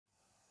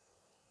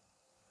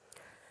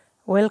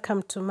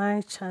Welcome to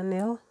my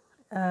channel.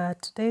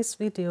 Today's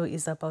video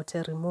is about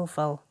a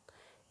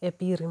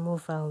bee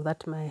removal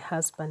that my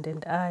husband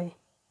and I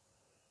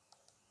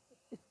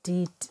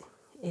did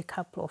a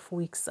couple of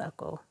weeks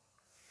ago.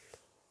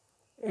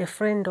 A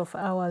friend of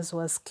ours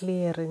was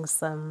clearing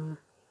some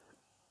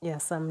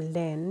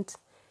land,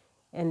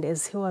 and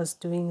as he was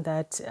doing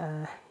that,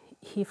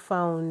 he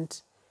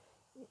found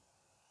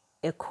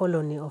a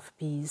colony of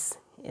bees,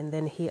 and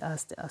then he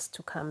asked us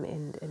to come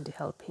and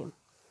help him.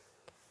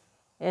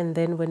 And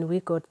then when we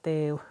got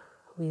there,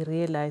 we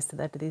realized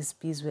that these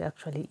bees were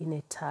actually in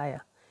a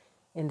tyre,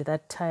 and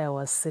that tyre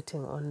was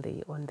sitting on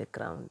the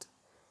ground.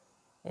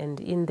 And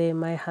in there,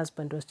 my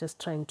husband was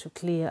just trying to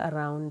clear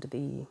around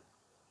the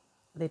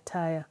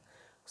tyre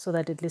so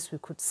that at least we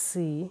could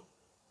see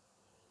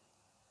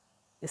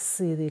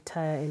the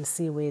tyre and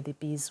see where the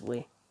bees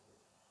were.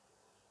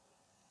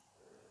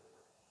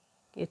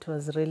 It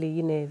was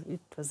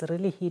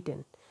really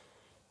hidden,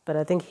 but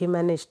I think he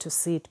managed to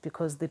see it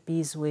because the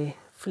bees were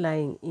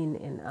flying in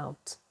and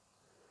out.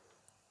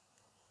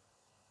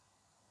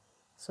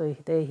 So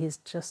there he's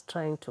just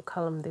trying to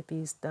calm the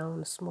bees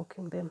down,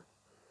 smoking them,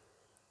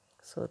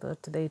 so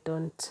that they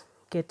don't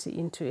get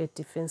into a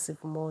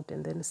defensive mode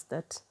and then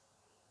start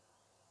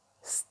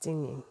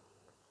stinging.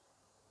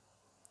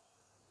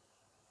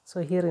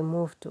 So he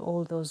removed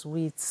all those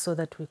weeds so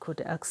that we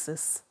could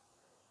access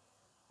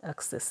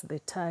the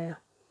tyre.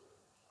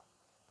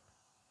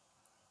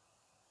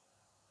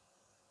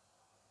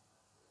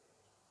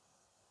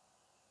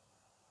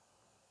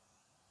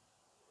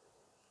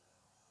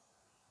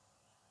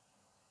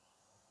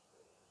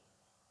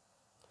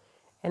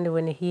 And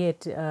when he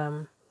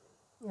had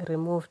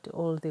removed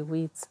all the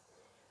weeds,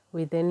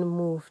 we then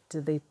moved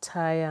the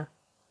tyre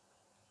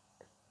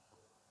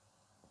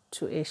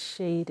to a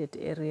shaded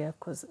area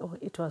because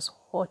it was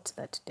hot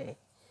that day.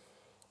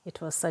 It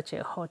was such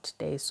a hot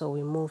day, so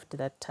we moved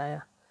that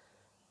tyre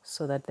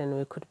so that then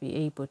we could be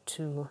able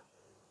to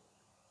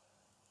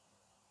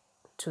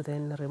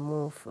then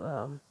remove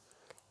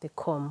the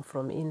comb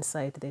from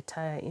inside the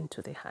tyre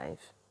into the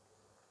hive.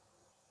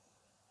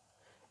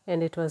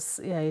 And it was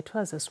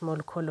a small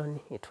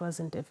colony. It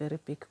wasn't a very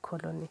big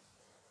colony.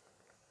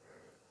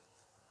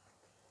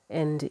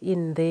 And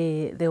in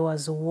there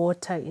was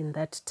water in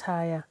that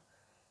tyre,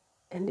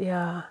 and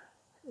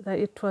that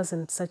it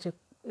wasn't such a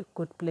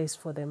good place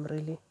for them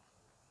really,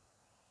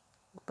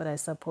 but I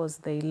suppose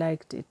they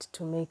liked it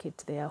to make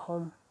it their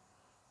home.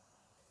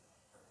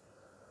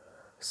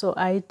 So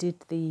I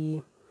did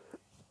the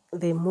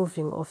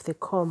moving of the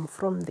comb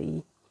from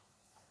the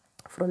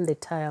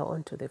tyre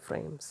onto the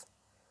frames.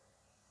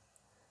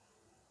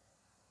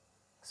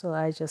 So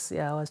I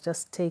was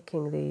just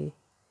taking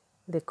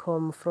the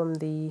comb from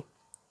the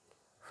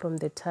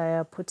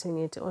tyre, putting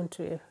it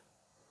onto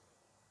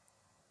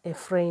a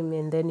frame,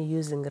 and then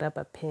using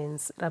rubber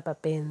bands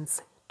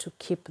to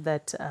keep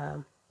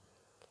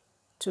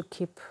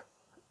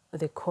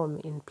the comb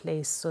in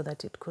place so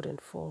that it couldn't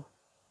fall.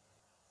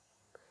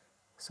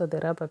 So the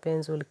rubber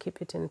bands will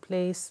keep it in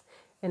place.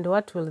 And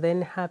what will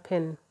then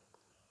happen,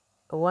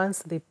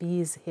 once the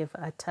bees have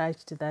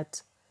attached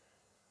that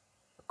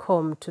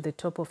comb to the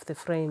top of the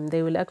frame,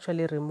 they will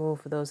actually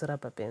remove those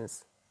rubber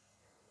bands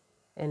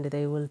and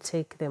they will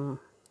take them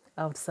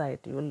outside.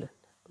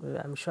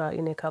 I'm sure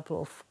in a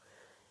couple of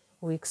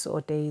weeks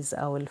or days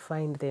I will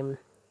find them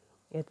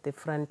at the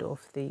front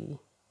of the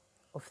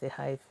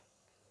hive.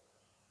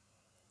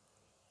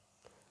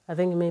 I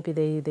think maybe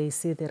they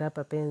see the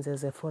rubber bands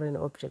as a foreign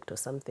object or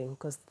something,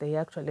 because they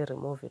actually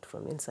remove it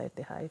from inside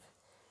the hive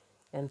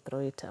and throw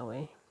it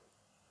away.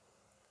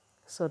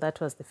 So that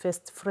was the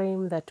first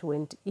frame that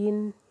went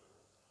in.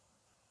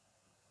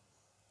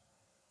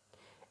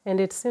 And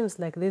it seems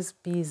like these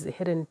bees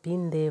hadn't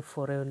been there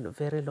for a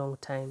very long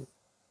time,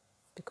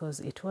 because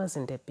it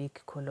wasn't a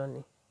big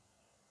colony.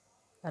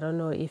 I don't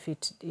know if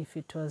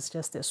it was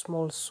just a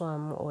small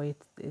swarm, or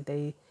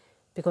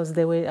because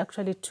there were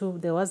actually two.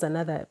 There was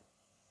another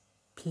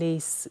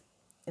place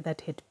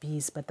that had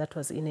bees, but that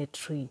was in a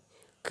tree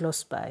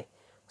close by.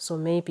 So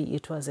maybe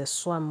it was a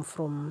swarm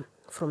from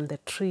the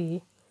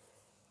tree.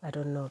 I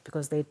don't know,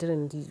 because they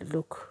didn't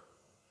look.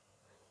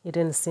 It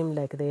didn't seem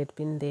like they had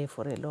been there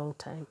for a long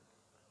time.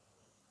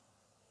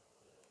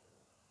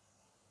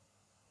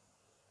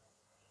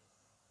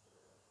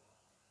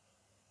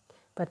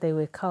 But they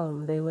were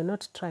calm. They were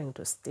not trying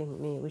to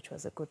sting me, which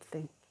was a good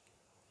thing.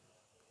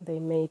 They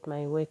made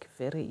my work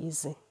very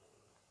easy.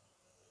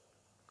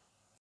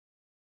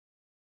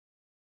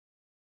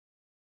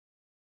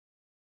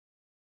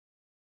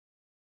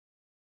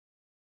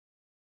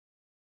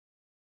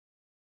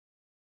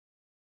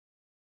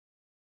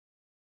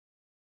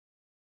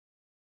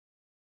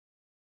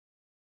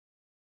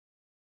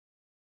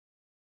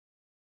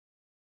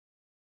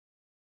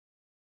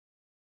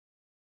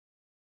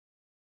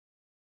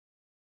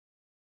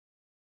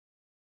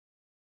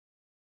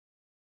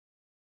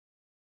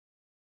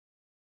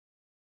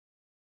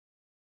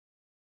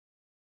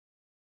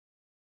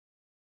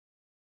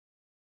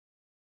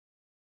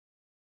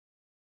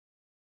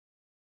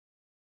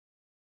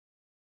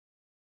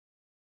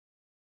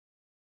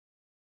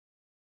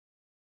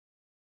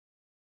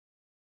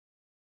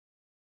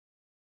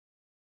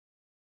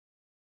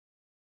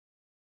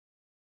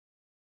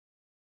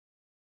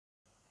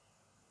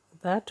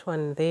 that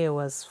one there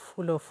was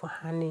full of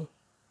honey,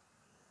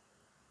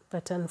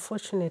 but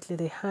unfortunately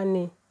the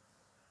honey,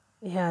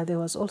 yeah, there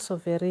was also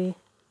very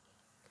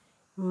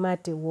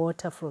muddy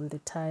water from the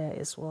tire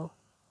as well.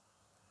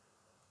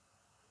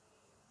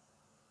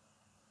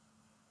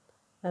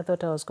 I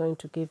thought I was going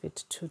to give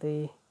it to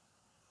the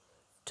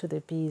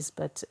bees,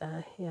 but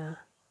yeah,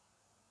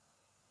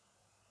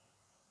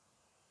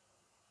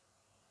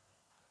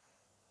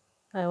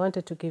 I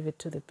wanted to give it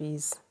to the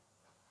bees.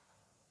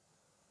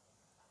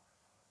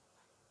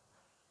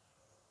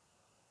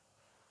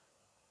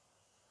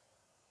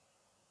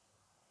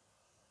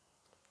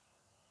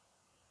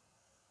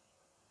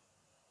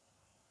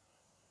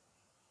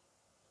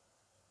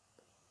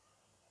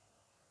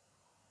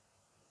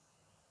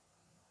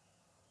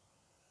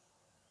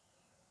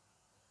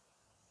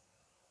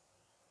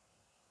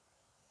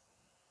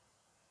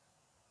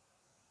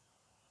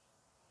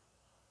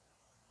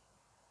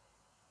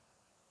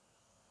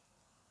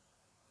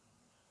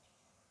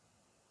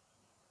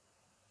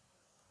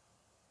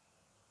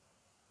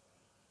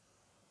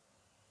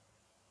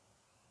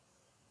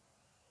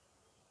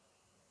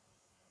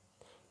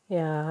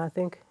 Yeah, I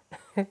think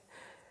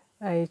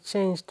I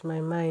changed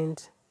my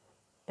mind,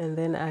 and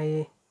then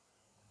I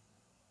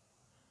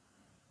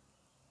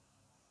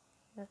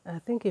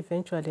think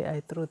eventually I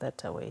threw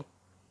that away.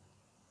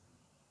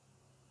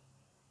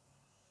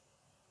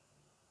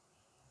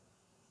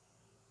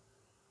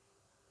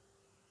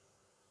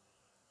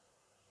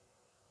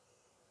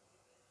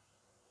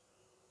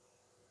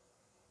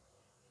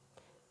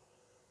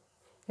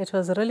 It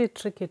was really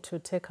tricky to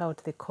take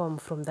out the comb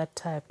from that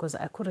tire because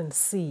I couldn't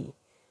see.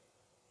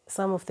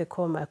 Some of the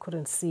comb I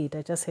couldn't see it.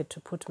 I just had to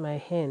put my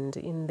hand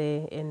in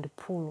there and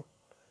pull,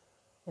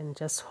 and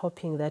just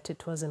hoping that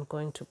it wasn't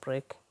going to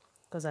break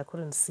because I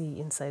couldn't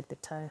see inside the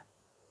tire.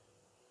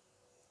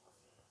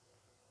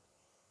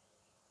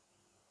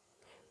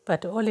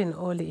 But all in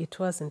all, it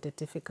wasn't a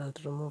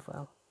difficult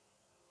removal.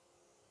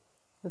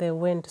 There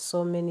weren't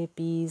so many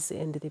bees,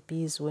 and the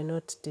bees were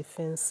not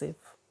defensive.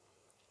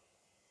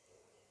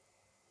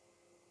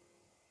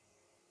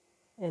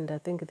 And I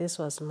think this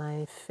was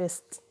my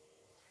first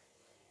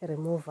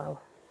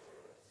removal.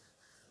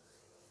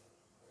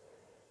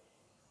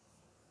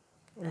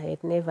 I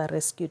had never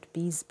rescued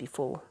bees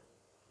before.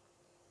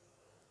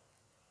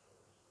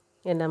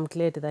 And I'm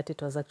glad that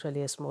it was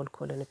actually a small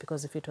colony,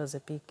 because if it was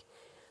a big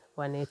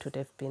one, it would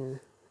have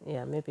been,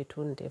 yeah, maybe it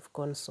wouldn't have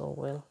gone so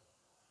well.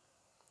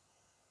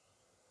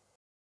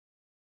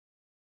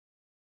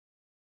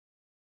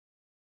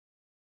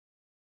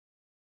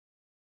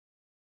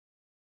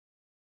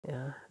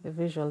 Yeah, the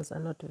visuals are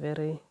not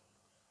very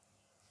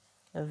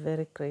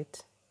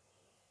great.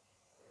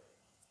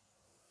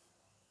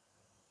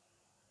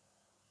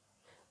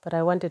 But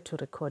I wanted to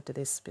record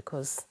this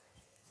because,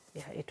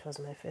 yeah, it was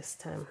my first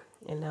time,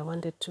 and I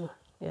wanted to,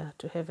 yeah,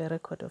 to have a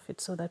record of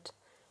it so that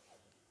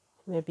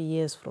maybe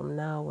years from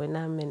now, when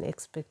I'm an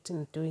expert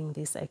in doing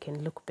this, I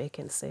can look back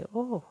and say,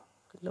 oh,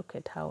 look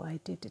at how I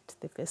did it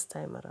the first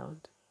time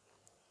around.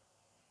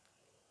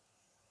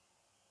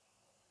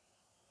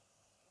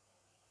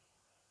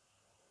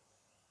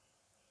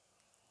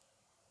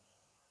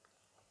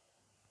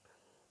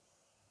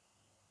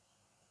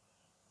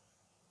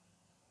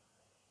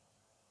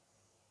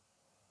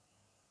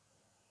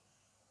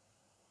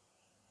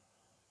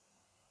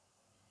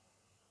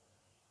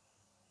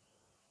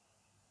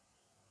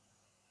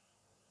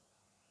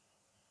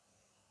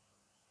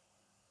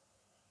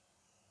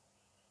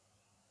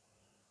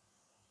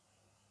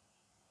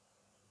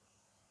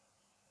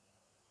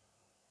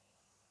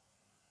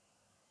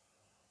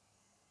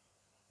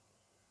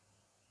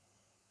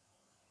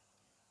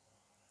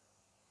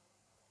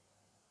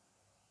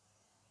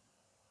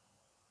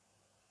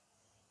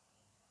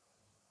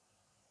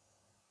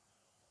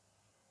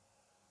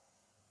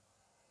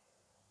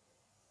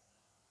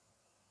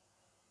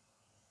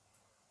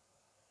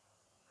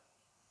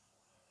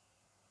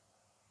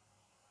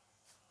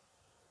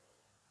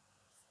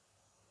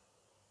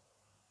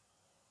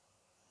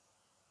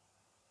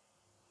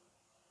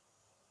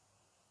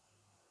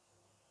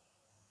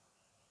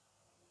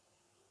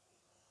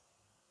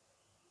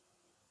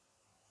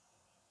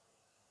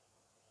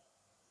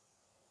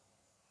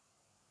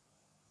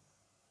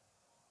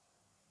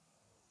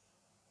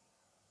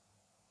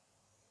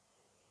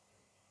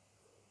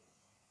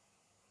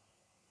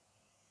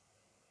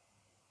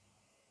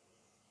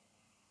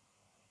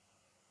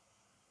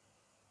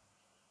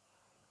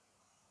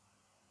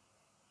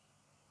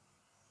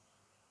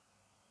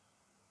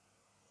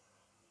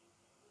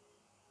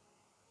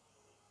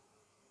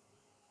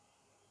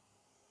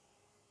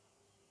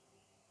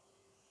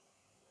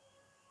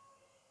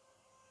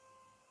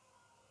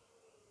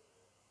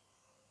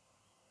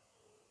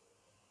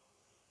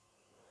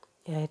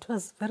 Yeah, it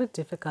was very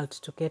difficult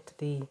to get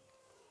the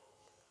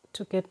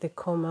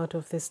comb out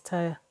of this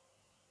tire.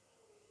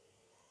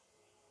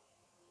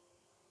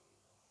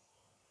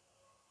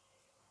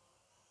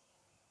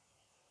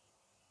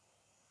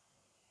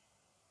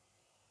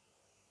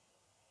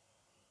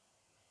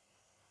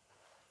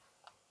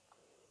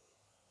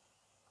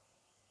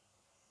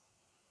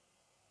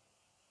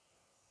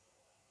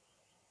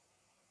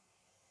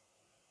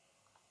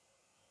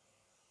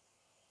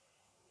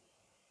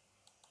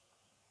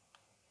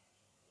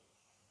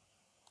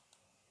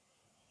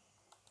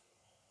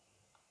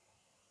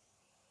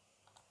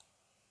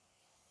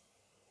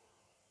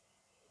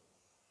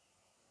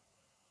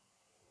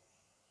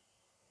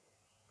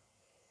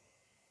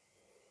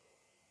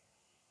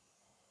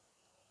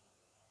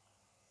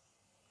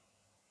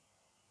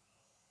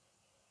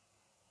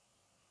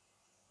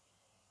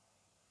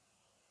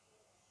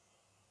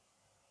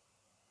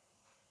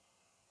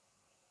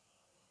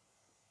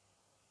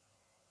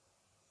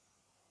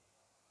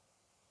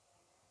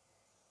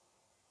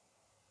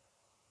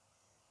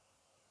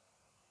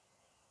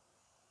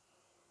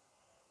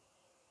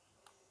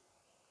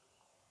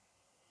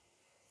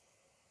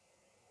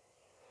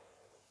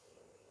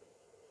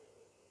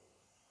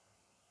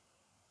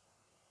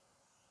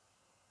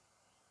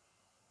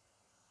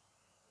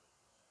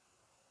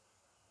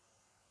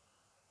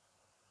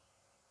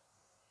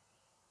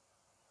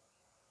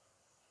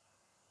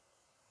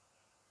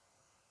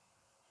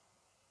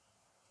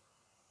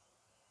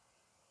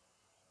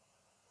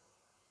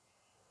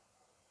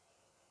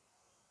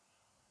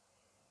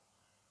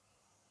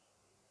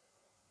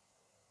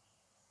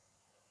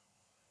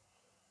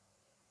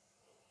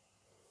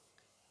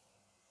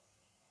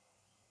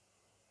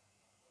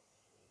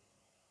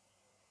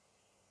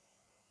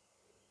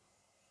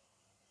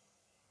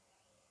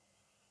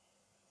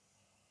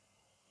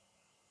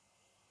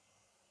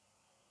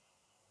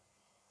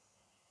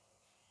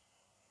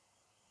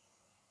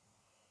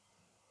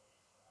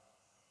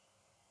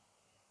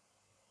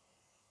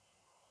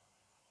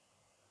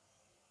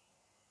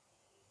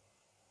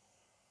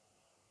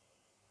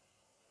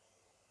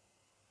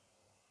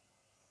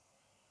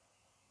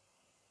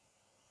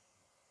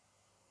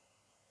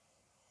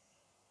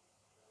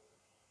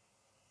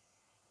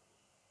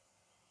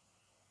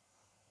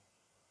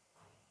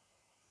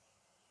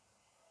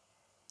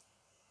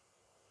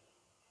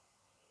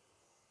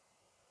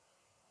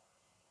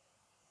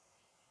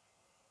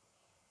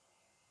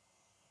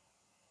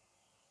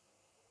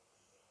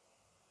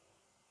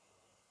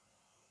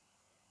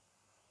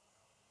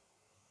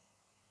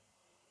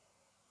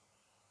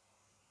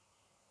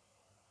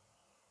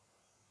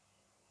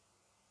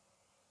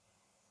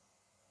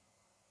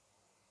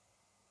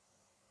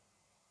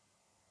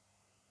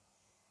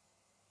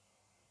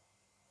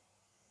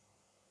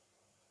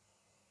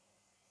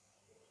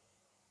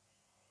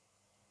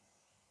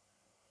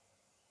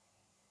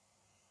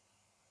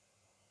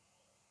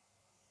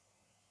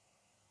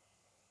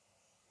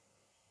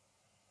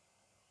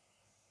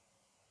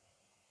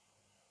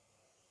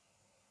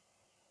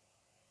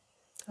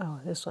 Oh,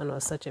 this one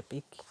was such a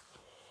big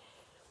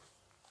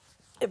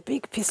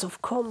piece of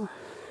comb,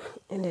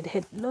 and it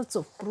had lots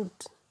of brood.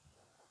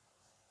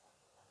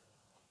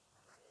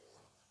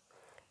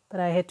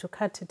 But I had to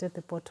cut it at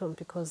the bottom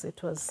because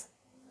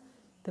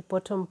the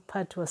bottom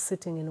part was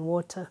sitting in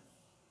water.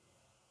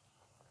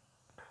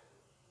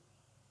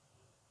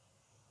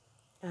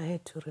 I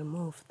had to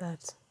remove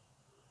that.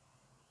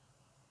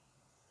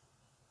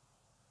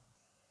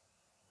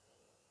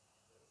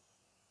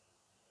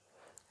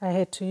 I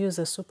had to use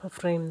a super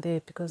frame there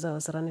because I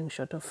was running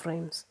short of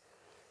frames.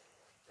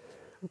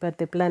 But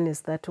the plan is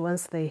that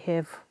once I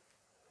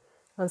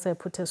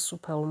put a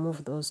super, I'll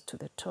move those to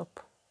the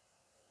top.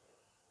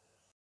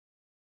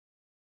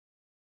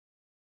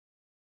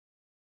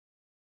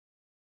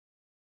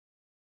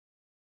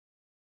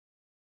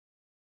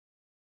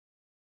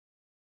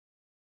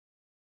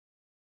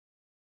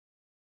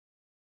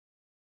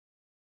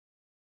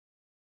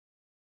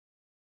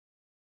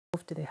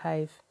 Moved the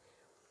hive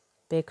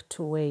back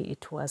to where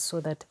it was so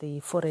that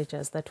the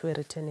foragers that were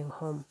returning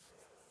home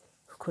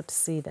could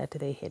see that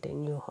they had a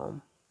new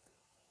home.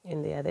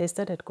 And they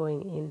started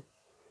going in.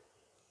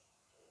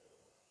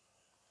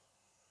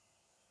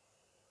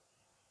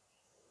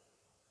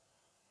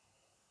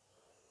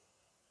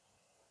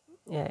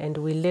 Yeah, and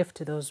we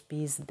left those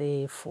bees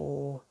there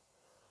for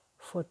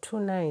 2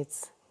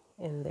 nights,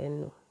 and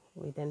then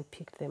we then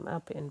picked them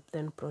up and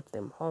then brought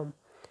them home.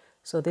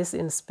 So this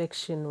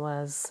inspection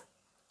was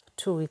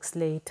 2 weeks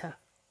later.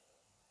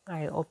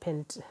 I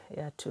opened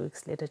 2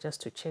 weeks later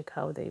just to check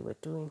how they were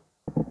doing.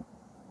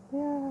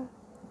 Yeah,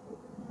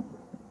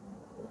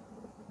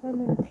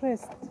 I'm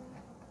impressed.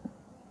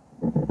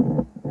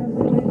 I'm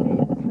really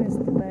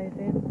impressed by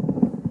them.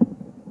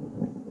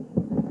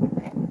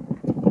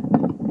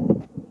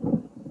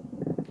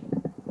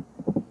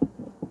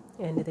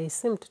 And they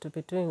seemed to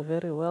be doing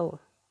very well.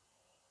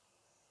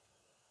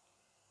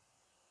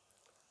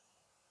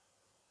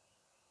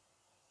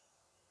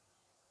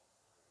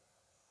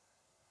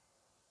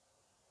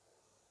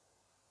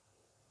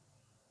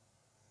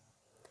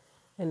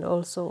 And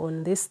also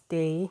on this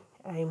day,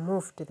 I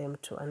moved them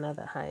to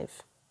another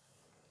hive.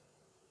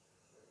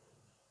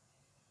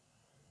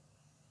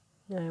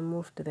 I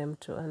moved them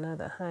to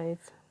another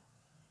hive.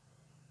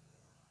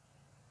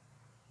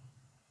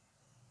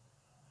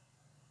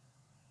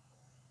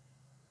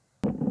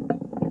 From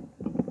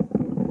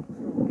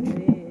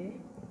there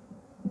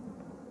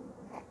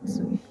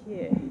to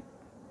here.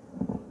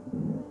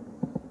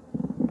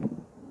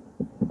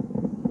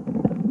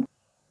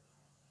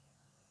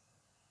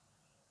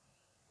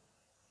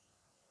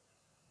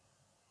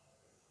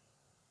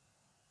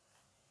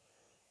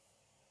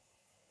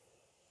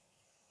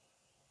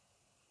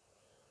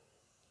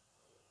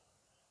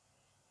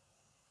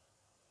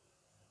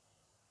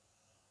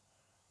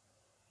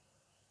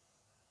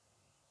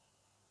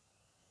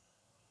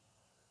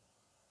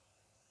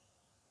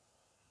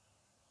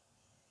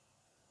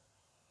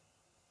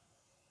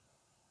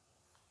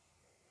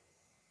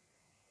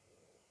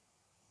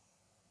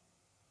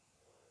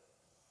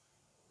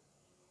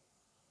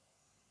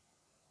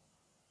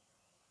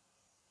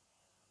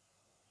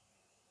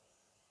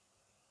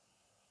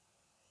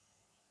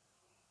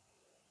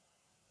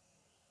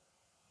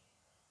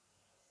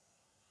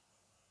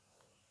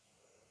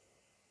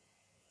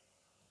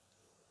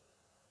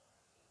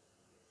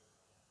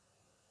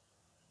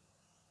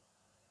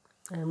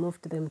 I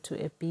moved them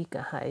to a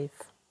bigger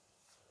hive.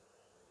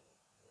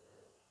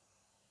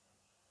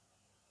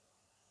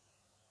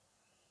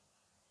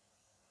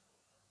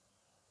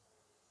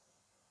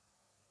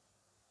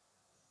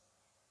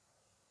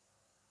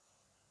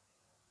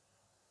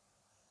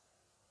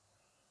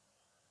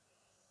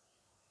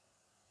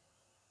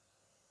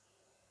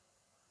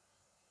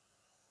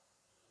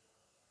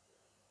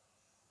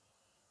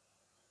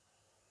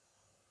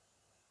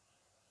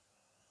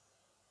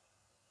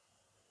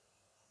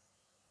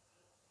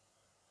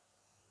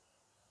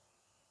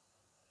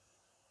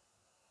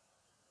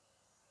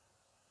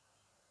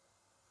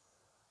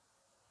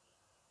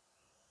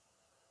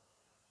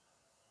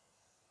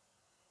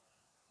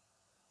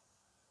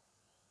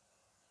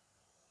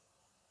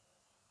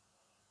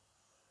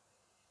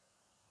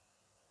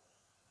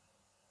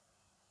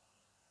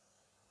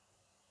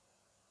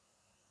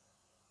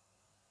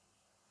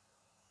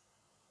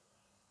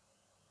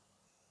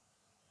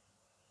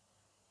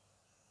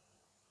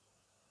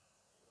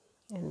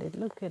 And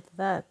look at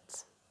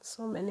that,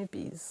 so many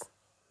bees.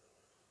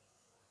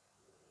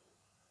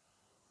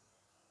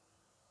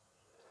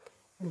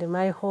 And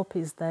my hope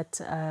is that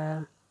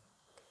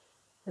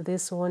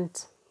this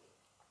won't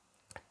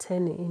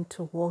turn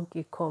into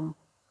wonky comb,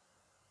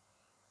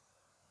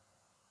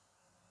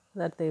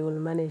 that they will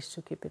manage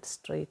to keep it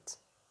straight.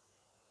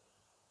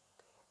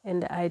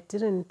 And I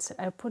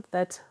put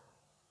that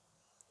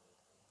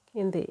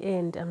in the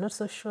end. I'm not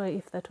so sure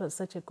if that was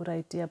such a good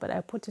idea, but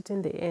I put it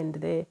in the end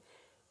there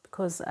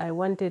because I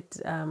want to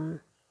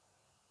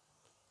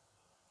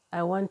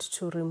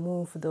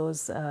remove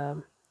those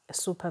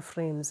super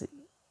frames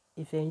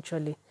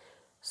eventually.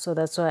 So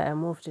that's why I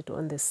moved it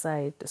on the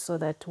side, so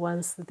that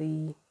once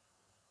the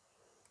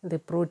the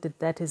brood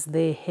that is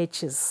there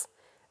hatches,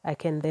 I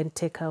can then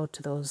take out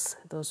those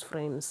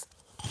frames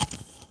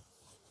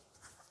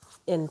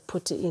and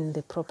put in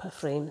the proper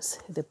frames,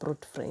 the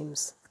brood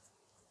frames.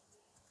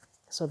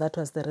 So that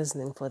was the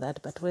reasoning for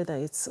that. But whether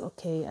it's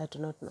okay, I do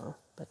not know.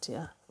 But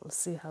yeah, we'll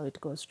see how it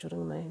goes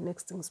during my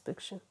next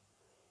inspection.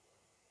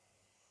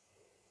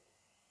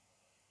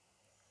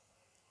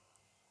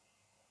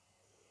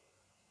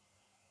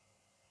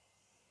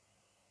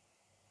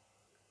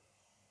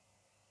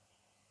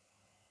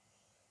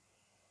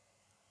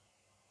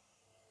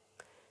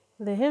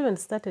 They haven't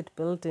started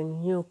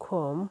building new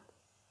comb,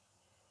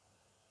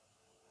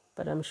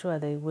 but I'm sure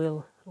they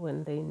will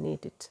when they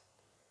need it.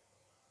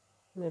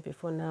 Maybe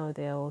for now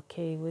they are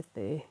okay with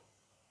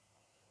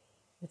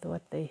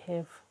what they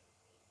have.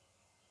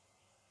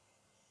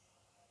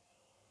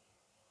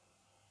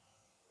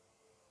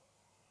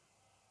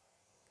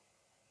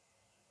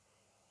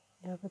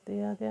 Yeah, but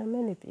there are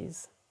many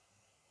bees.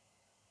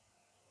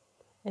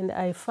 And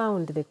I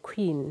found the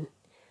queen.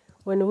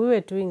 When we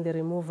were doing the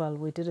removal,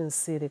 we didn't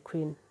see the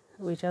queen.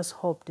 We just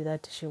hoped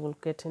that she will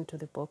get into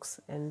the box,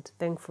 and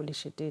thankfully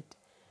she did.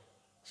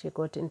 She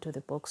got into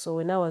the box. So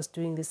when I was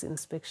doing this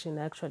inspection,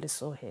 I actually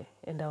saw her,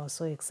 and I was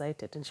so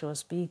excited, and she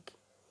was big.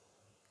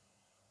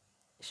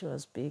 She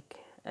was big.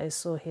 I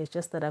saw her,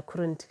 just that I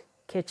couldn't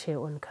catch her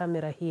on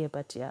camera here,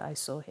 but yeah, I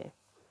saw her.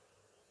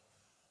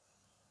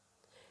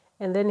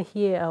 And then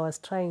here I was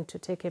trying to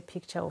take a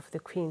picture of the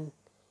queen.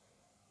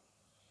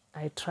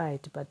 I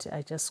tried, but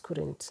I just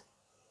couldn't.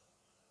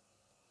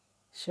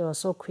 She was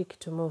so quick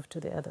to move to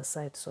the other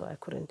side, so I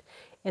couldn't.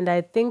 And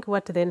I think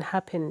what then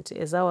happened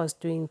as I was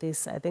doing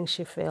this, I think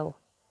she fell.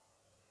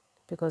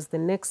 Because the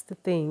next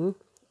thing,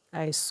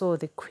 I saw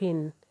the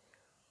queen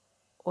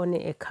on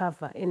a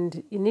cover.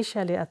 And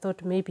initially I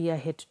thought maybe I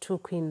had two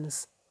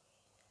queens.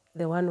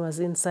 The one was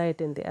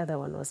inside and the other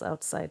one was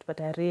outside. But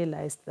I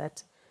realized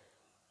that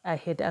I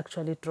had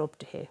actually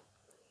dropped her.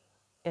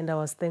 And I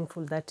was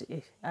thankful that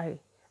I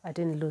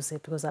didn't lose her,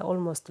 because I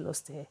almost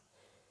lost her.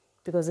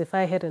 Because if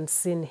I hadn't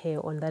seen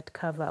her on that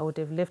cover, I would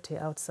have left her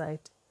outside.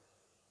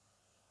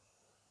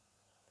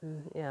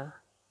 Yeah.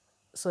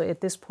 So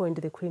at this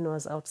point, the queen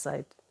was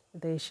outside.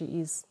 There she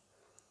is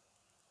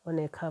on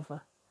a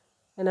cover.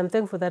 And I'm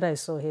thankful that I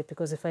saw her,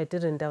 because if I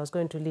didn't, I was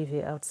going to leave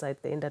her outside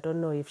there. And I don't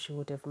know if she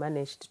would have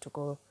managed to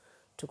go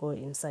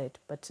inside.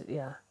 But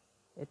yeah,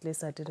 at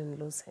least I didn't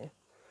lose her.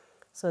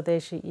 So there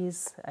she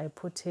is. I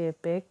put her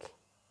back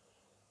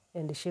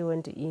and she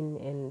went in,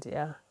 and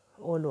yeah,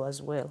 all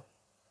was well.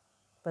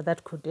 But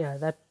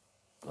that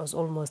was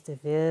almost a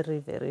very,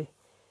 very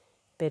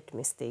bad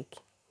mistake.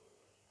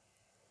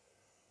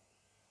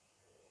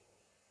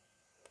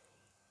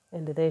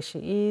 And there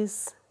she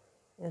is,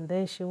 and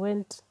there she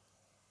went.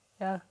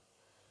 Yeah.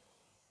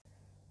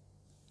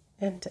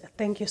 And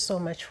thank you so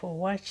much for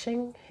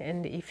watching.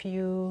 And if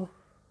you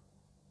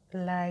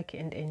like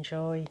and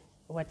enjoy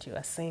what you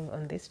are seeing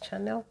on this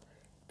channel,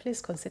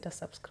 please consider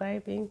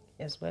subscribing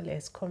as well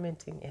as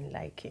commenting and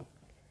liking.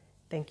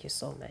 Thank you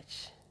so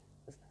much.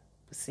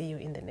 See you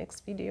in the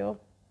next video.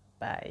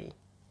 Bye.